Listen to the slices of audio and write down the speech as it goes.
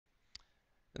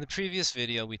In the previous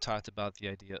video, we talked about the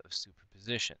idea of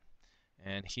superposition,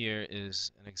 and here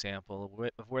is an example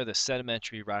of where the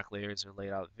sedimentary rock layers are laid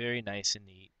out very nice and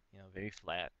neat, very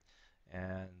flat,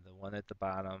 and the one at the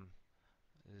bottom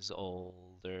is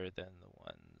older than the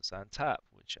ones on top,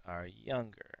 which are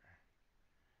younger.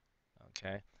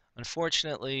 Okay.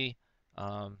 Unfortunately,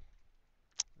 um,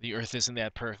 the Earth isn't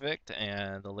that perfect,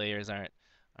 and the layers aren't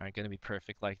going to be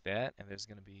perfect like that, and there's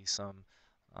going to be some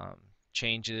um,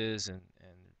 changes and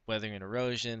weathering and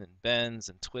erosion and bends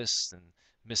and twists and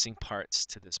missing parts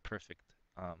to this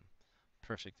um,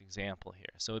 perfect example here.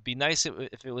 So it'd be nice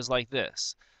if it was like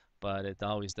this, but it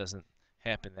always doesn't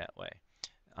happen that way.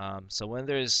 So when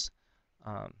there's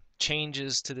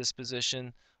changes to this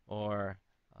position or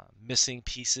missing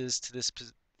pieces to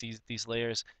these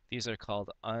layers, these are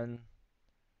called unconformities.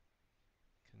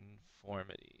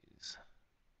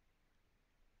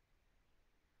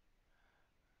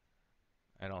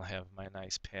 I don't have my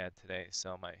nice pad today,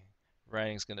 so my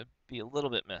writing's going to be a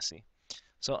little bit messy.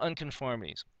 So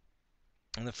unconformities.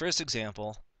 And the first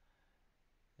example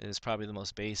is probably the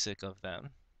most basic of them,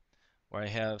 where I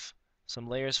have some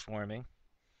layers forming,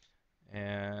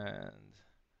 and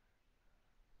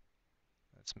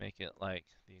let's make it like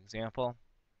the example.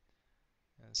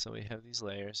 And so we have these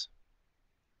layers,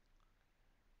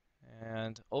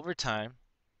 and over time,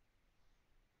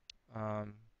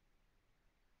 um,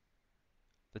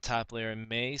 the top layer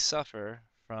may suffer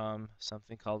from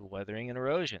something called weathering and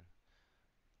erosion.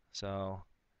 So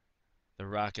the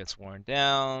rock gets worn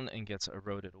down and gets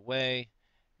eroded away,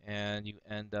 and you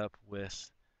end up with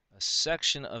a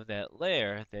section of that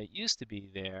layer that used to be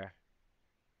there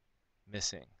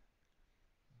missing.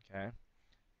 Okay,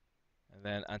 and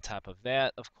then on top of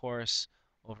that, of course,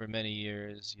 over many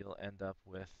years, you'll end up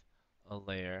with a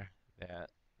layer that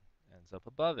ends up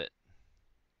above it.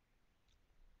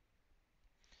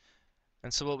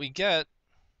 And so what we get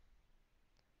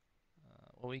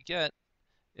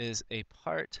is a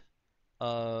part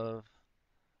of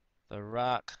the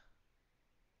rock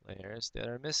layers that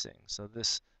are missing. So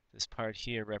this part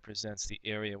here represents the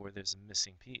area where there's a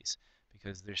missing piece,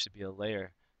 because there should be a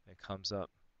layer that comes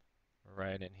up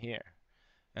right in here.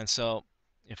 And so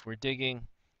if we're digging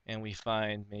and we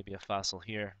find maybe a fossil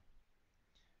here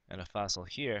and a fossil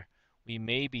here, we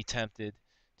may be tempted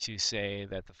to say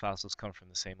that the fossils come from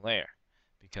the same layer,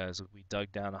 because we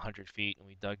dug down 100 feet and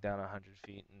we dug down 100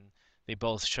 feet and they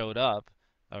both showed up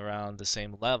around the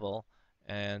same level.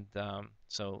 And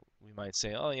so we might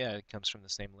say, oh yeah, it comes from the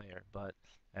same layer, but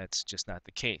that's just not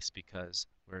the case, because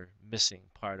we're missing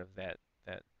part of that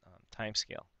time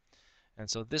scale. And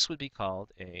so this would be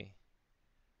called a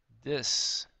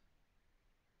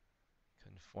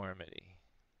disconformity.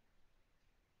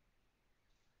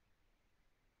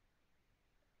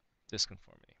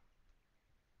 Disconformity.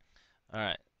 All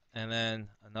right. And then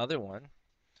another one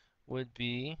would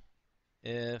be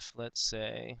if, let's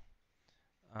say,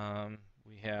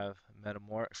 we have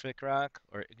metamorphic rock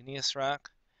or igneous rock.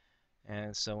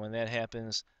 And so when that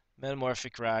happens,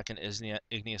 metamorphic rock and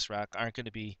igneous rock aren't going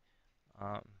to be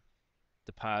um,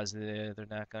 deposited. They're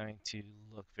not going to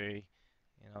look very,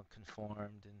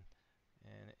 conformed and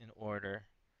in order.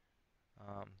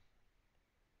 Um,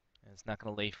 and it's not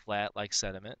going to lay flat like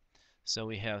sediment. So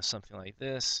we have something like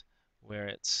this, where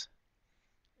it's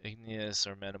igneous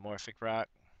or metamorphic rock.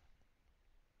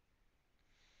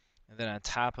 And then on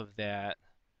top of that,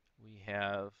 we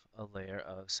have a layer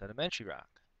of sedimentary rock.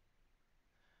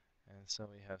 And so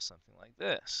we have something like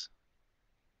this.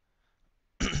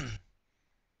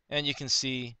 And you can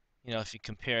see, if you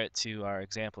compare it to our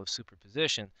example of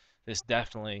superposition, this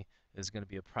definitely is going to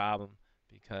be a problem,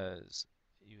 because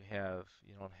you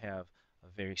don't have a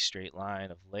very straight line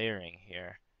of layering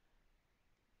here.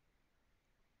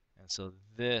 And so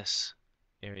this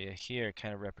area here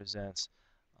kind of represents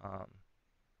um,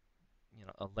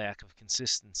 a lack of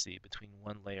consistency between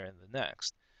one layer and the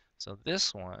next. So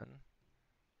this one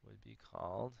would be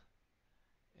called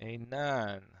a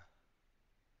non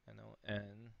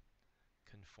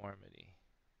conformity.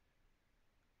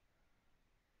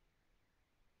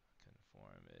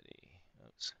 Conformity.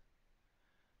 Oops.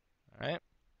 All right.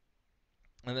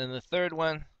 And then the third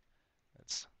one,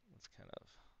 let's kind of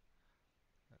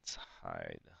let's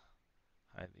hide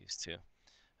these two.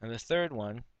 And the third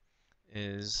one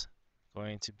is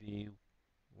going to be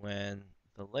when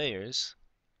the layers,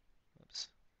 oops,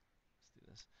 let's do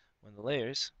this, when the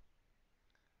layers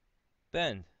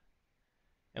bend.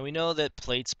 And we know that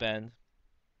plates bend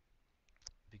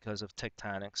because of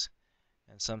tectonics,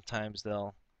 and sometimes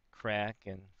they'll crack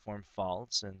and form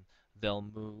faults, and they'll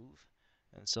move.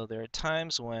 And so there are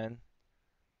times when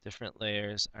different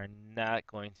layers are not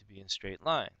going to be in straight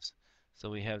lines. So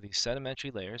we have these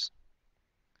sedimentary layers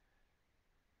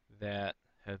that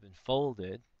have been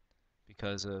folded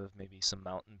because of maybe some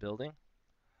mountain building,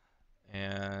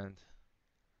 and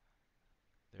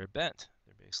they're bent.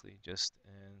 They're basically just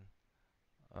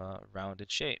in a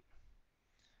rounded shape.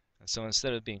 And so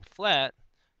instead of being flat,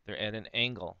 they're at an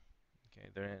angle. Okay,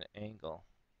 they're at an angle.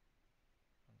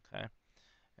 Okay,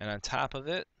 and on top of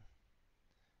it,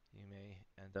 you may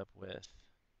end up with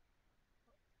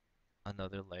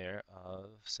another layer of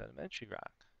sedimentary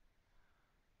rock.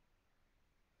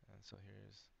 And so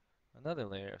here's another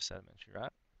layer of sedimentary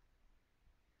rock.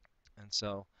 And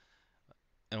so,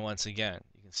 and once again,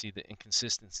 you can see the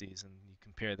inconsistencies, and you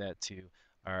compare that to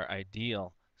our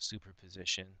ideal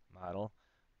superposition model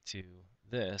to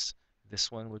this.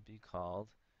 This one would be called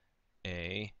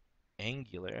a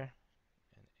angular,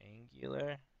 an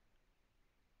angular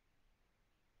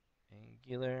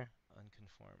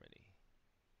unconformity.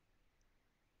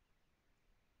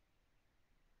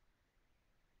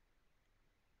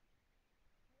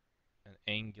 An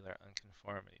angular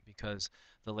unconformity because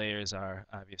the layers are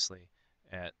obviously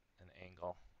at an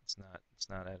angle. It's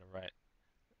not at a right.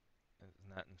 It's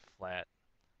not in flat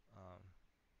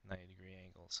 90-degree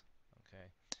angles. Okay.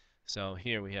 So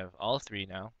here we have all three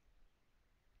now.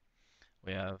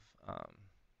 We have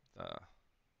the let's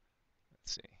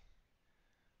see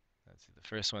the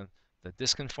first one, the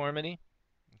disconformity.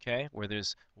 Okay, where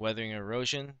there's weathering and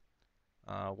erosion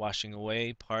washing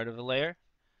away part of a layer.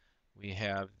 We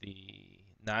have the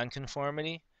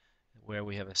non-conformity, where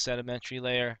we have a sedimentary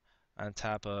layer on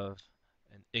top of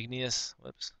an igneous,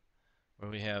 where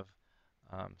we have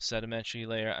sedimentary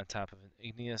layer on top of an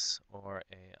igneous or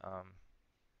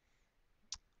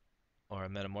a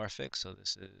metamorphic. So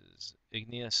this is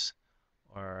igneous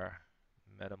or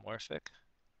metamorphic.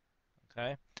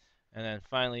 Okay, and then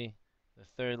finally, the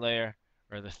third layer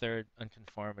or the third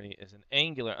unconformity is an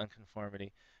angular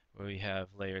unconformity, where we have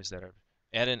layers that are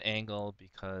at an angle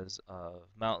because of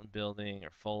mountain building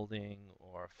or folding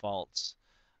or faults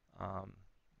um,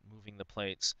 moving the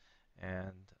plates,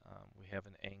 and we have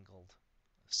an angled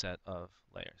set of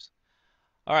layers.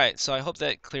 All right, so I hope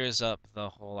that clears up the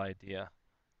whole idea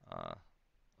uh,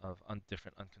 of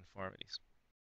different unconformities.